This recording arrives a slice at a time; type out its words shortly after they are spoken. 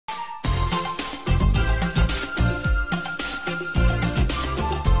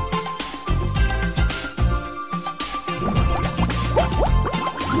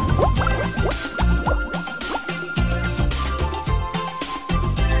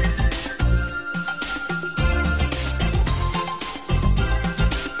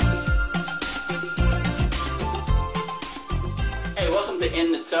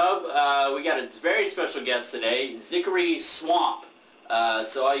tub. We got a very special guest today, Zickery Swamp.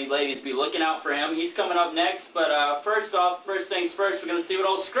 So all you ladies be looking out for him. He's coming up next, but first things first, we're going to see what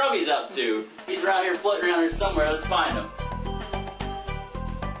old Scrubby's up to. He's around here floating around here somewhere. Let's find him.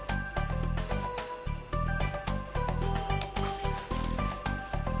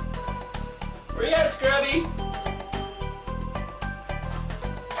 Where you at, Scrubby?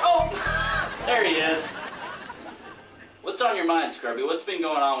 Oh! There he is. What's on your mind, Scrubby? What's been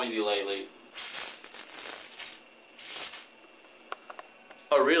going on with you lately?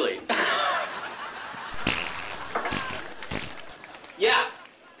 Oh, really? Yeah.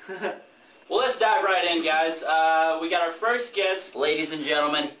 Well, let's dive right in, guys. We got our first guest, ladies and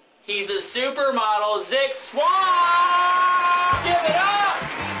gentlemen. He's a supermodel, Zick Swamp! Give it up!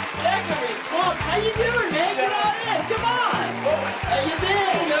 Zickery Swamp, how you doing, man? Get on in, come on! How you been?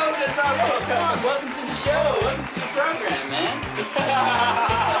 Come on, welcome to the show. Welcome to the program, man.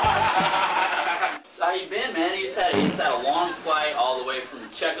 So how you been, man? He's had a long flight all the way from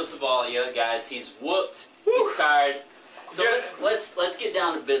Czechoslovakia, guys. He's whooped. He's tired. So let's get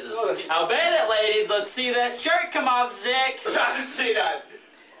down to business. How bad it, ladies? Let's see that shirt come off, Zick. See that?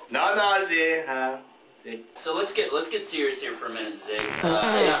 No, Zick. So let's get serious here for a minute, Zick.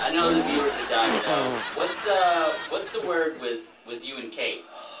 I know the viewers are dying to know. What's the word with you and Kate?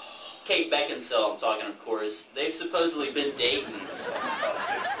 Kate Beckinsale, I'm talking, of course. They've supposedly been dating.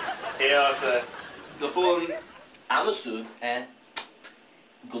 Ja, Gewoon aan de zoek en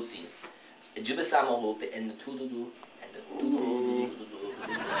goed zien. Jullie samen lopen en de toedoedoe en de toedoedoe.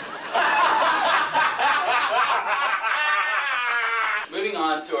 Moving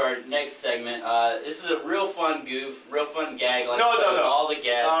on to our next segment. This is a real fun goof, real fun gag. Like No. all the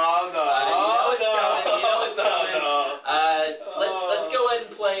guests. Let's go ahead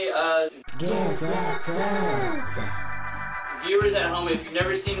and play. Guess that sucks. Viewers at home, if you've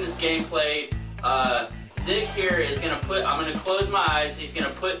never seen this game played, Zick here is gonna put. I'm gonna close my eyes. He's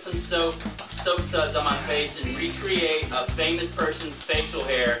gonna put some soap suds on my face and recreate a famous person's facial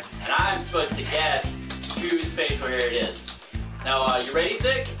hair, and I'm supposed to guess whose facial hair it is. Now, you ready,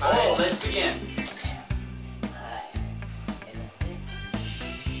 Zick? All right, let's begin.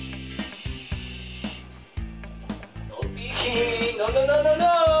 Don't be king.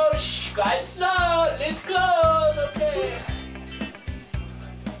 No. Shh, guys, slow. Let's go. Okay.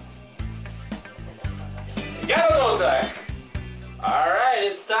 Get it all time. All right,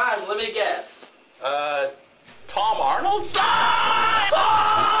 it's time. Let me guess. Tom Arnold?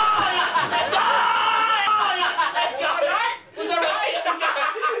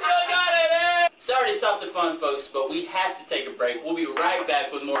 Sorry to stop the fun, folks, but we have to take a break. We'll be right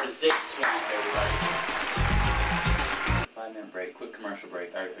back with more Zick Swamp, everybody. 5-minute break, quick commercial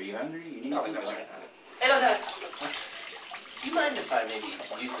break. Are you hungry? You need something? Do you mind if I maybe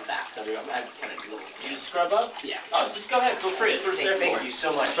use the bathroom? I'm kind of a little... You just scrub up? Yeah. Oh, just go ahead. Feel free. That's what it's there for. Thank you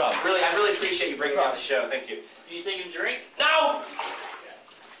so much. I really appreciate you bringing me on the show. Thank you. Anything to drink? No!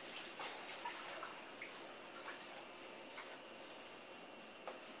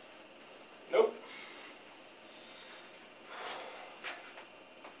 Nope.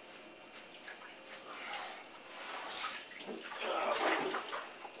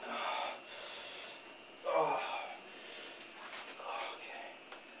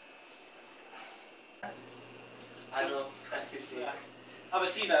 I know. I see. Aber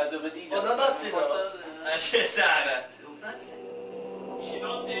sì, devo dire. No, ci sarà.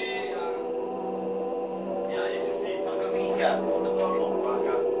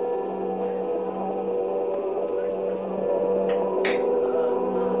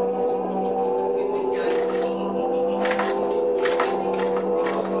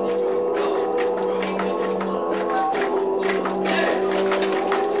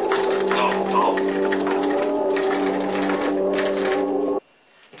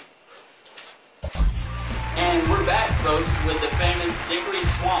 And we're back, folks, with the famous Zickery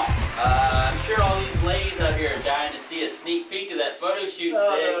Swamp. I'm sure all these ladies out here are dying to see a sneak peek of that photo shoot, Zick. No.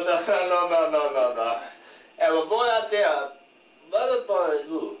 Ma buonasera. Vado fare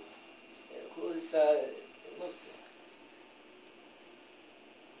tu.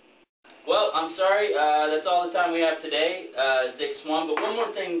 Well, I'm sorry, that's all the time we have today, Zick Swamp. But one more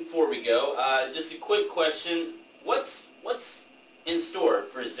thing before we go, just a quick question. What's in store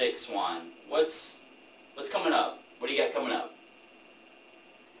for Zick Swan? What's coming up? What do you got coming up?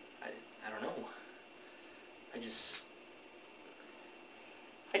 I don't know. I just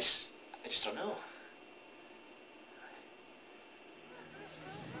don't know.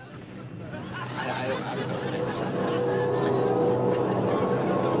 I don't know.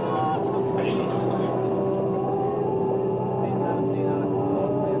 I just don't know.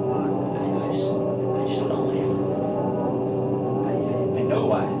 know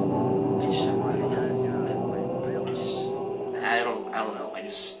why. I don't know. What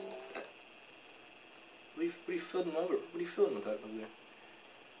are you filming over? What are you filming with that over there?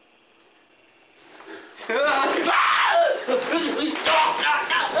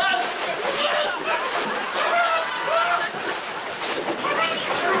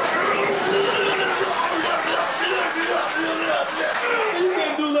 You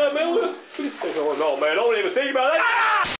can't do that, man. No, man, don't even think about that.